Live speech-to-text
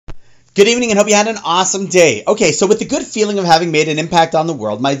Good evening and hope you had an awesome day. Okay, so with the good feeling of having made an impact on the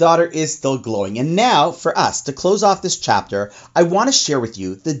world, my daughter is still glowing. And now, for us, to close off this chapter, I want to share with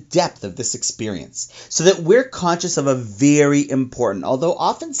you the depth of this experience so that we're conscious of a very important, although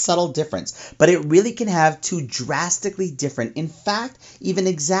often subtle difference, but it really can have two drastically different, in fact, even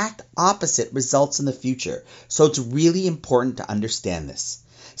exact opposite results in the future. So it's really important to understand this.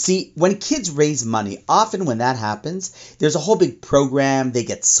 See, when kids raise money, often when that happens, there's a whole big program, they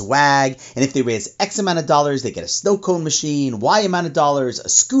get swag, and if they raise X amount of dollars, they get a snow cone machine, Y amount of dollars, a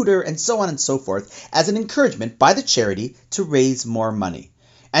scooter, and so on and so forth, as an encouragement by the charity to raise more money.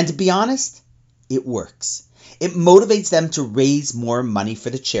 And to be honest, it works. It motivates them to raise more money for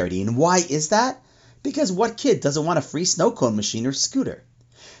the charity. And why is that? Because what kid doesn't want a free snow cone machine or scooter?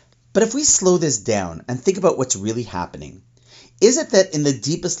 But if we slow this down and think about what's really happening, is it that in the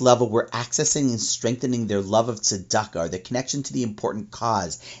deepest level we're accessing and strengthening their love of tzedakah, their connection to the important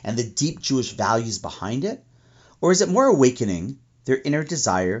cause, and the deep Jewish values behind it? Or is it more awakening their inner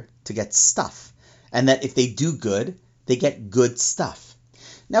desire to get stuff, and that if they do good, they get good stuff?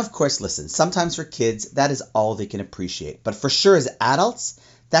 Now, of course, listen, sometimes for kids, that is all they can appreciate. But for sure as adults,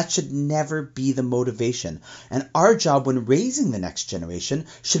 that should never be the motivation. And our job when raising the next generation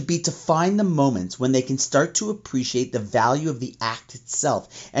should be to find the moments when they can start to appreciate the value of the act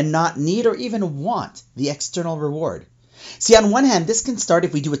itself and not need or even want the external reward. See, on one hand, this can start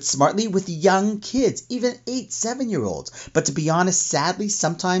if we do it smartly with young kids, even 8, 7-year-olds. But to be honest, sadly,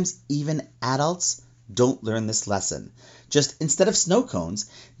 sometimes even adults don't learn this lesson. Just instead of snow cones,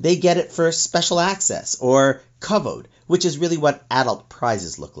 they get it for special access or kavod, which is really what adult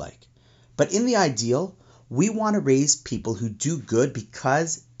prizes look like. But in the ideal, we want to raise people who do good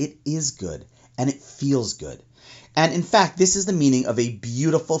because it is good and it feels good. And in fact, this is the meaning of a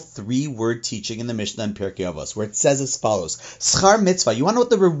beautiful 3-word teaching in the Mishnah in Pirkei Avos, where it says as follows: Schar mitzvah. You want to know what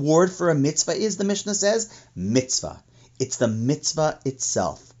the reward for a mitzvah is, the Mishnah says? Mitzvah. It's the mitzvah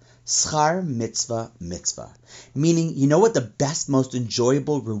itself. Schar mitzvah mitzvah. Meaning, you know what the best, most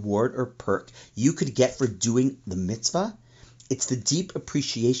enjoyable reward or perk you could get for doing the mitzvah? It's the deep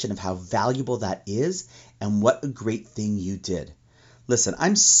appreciation of how valuable that is and what a great thing you did. Listen,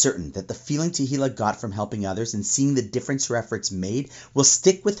 I'm certain that the feeling Tehillah got from helping others and seeing the difference her efforts made will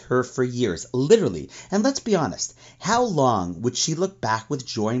stick with her for years, literally. And let's be honest, how long would she look back with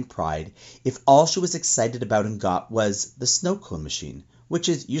joy and pride if all she was excited about and got was the snow cone machine, which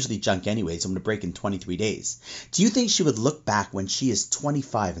is usually junk anyway, so I'm going to break in 23 days. Do you think she would look back when she is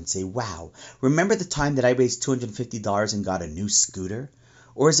 25 and say, wow, remember the time that I raised $250 and got a new scooter?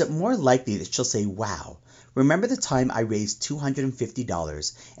 Or is it more likely that she'll say, wow, remember the time I raised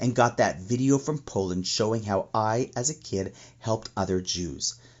 $250 and got that video from Poland showing how I, as a kid, helped other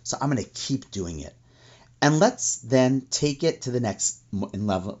Jews. So I'm going to keep doing it. And let's then take it to the next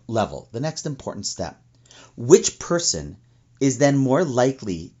level, the next important step. Which person is then more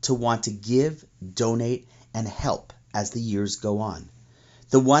likely to want to give, donate, and help as the years go on?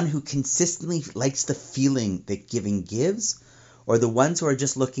 The one who consistently likes the feeling that giving gives, or the ones who are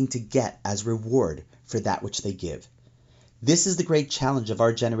just looking to get as reward for that which they give? This is the great challenge of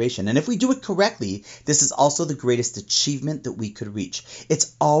our generation. And if we do it correctly, this is also the greatest achievement that we could reach.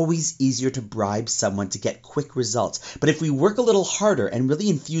 It's always easier to bribe someone to get quick results. But if we work a little harder and really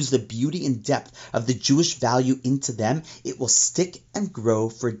infuse the beauty and depth of the Jewish value into them, it will stick and grow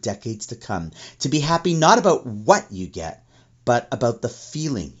for decades to come. To be happy not about what you get, but about the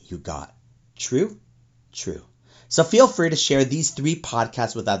feeling you got. True? True. So feel free to share these 3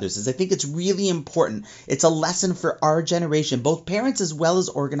 podcasts with others, as I think it's really important. It's a lesson for our generation, both parents as well as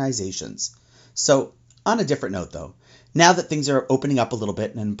organizations. So on a different note though, now that things are opening up a little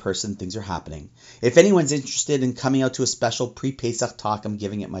bit and in person things are happening, if anyone's interested in coming out to a special pre-Pesach talk I'm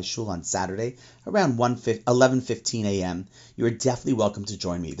giving at my shul on Saturday around 11:15 a.m., you are definitely welcome to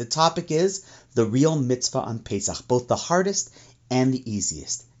join me. The topic is the real mitzvah on Pesach, both the hardest and the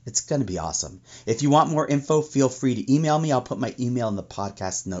easiest. It's going to be awesome. If you want more info, feel free to email me. I'll put my email in the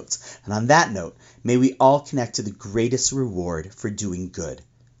podcast notes. And on that note, may we all connect to the greatest reward for doing good,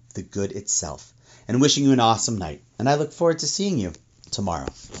 the good itself. And wishing you an awesome night. And I look forward to seeing you tomorrow.